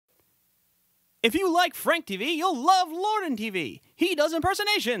If you like Frank TV, you'll love Lorden TV. He does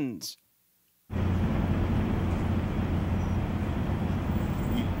impersonations.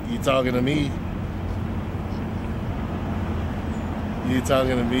 You talking to me? You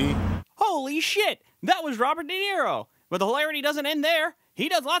talking to me? Holy shit! That was Robert De Niro. But the hilarity doesn't end there. He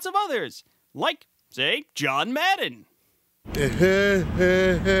does lots of others. Like, say, John Madden.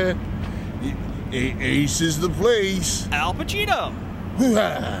 Ace is the place. Al Pacino.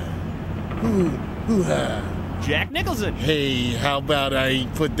 Hoo-ha! Hoo-ha! Jack Nicholson. Hey, how about I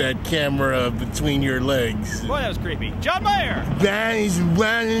put that camera between your legs? Boy, that was creepy. John Mayer. Daddy's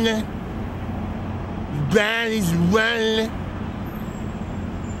running. Daddy's running.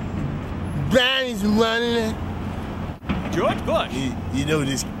 Daddy's running. George Bush. You know,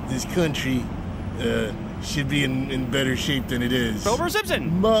 this country should be in better shape than it is. Homer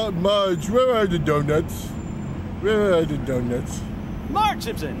Simpson. Marge, where are the donuts? Where are the donuts? Marge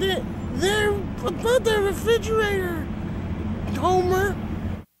Simpson. They're above the refrigerator. Homer.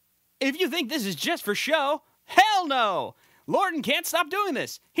 If you think this is just for show, hell no. Lorden can't stop doing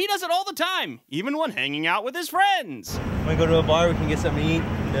this. He does it all the time, even when hanging out with his friends. Want to go to a bar? We can get something to eat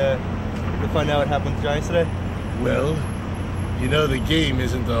and we'll find out what happened with the Giants today. Well, you know the game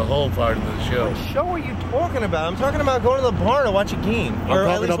isn't the whole part of the show. What show are you talking about? I'm talking about going to the bar to watch a game. Or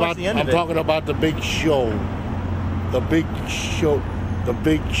at least watch the end of it. I'm talking about the big show. The big show. The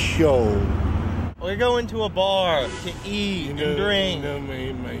big show. We're going to a bar to eat and drink. You know,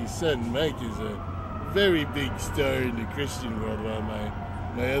 my son Mike is a very big star in the Christian world, while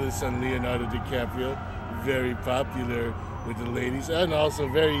my other son Leonardo DiCaprio, very popular with the ladies and also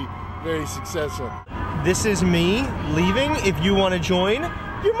very, very successful. This is me leaving. If you want to join,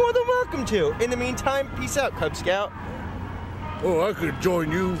 you're more than welcome to. In the meantime, peace out, Cub Scout. Oh, I could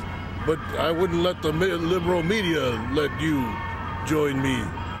join you, but I wouldn't let the liberal media let you join me.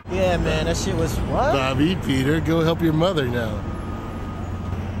 Yeah, man, that shit was what? Bobby, Peter, go help your mother now.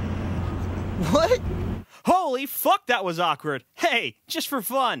 What? Holy fuck, that was awkward. Hey, just for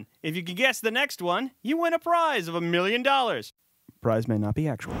fun, if you can guess the next one, you win a prize of $1 million. Prize may not be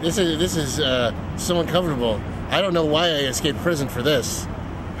actual. This is so uncomfortable. I don't know why I escaped prison for this.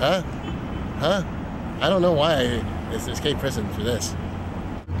 Huh? I don't know why I escaped prison for this.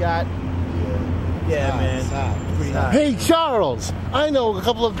 Got... Yeah, man. Pretty hot. Hey, Charles! I know a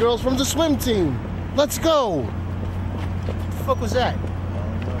couple of girls from the swim team. Let's go! What the fuck was that?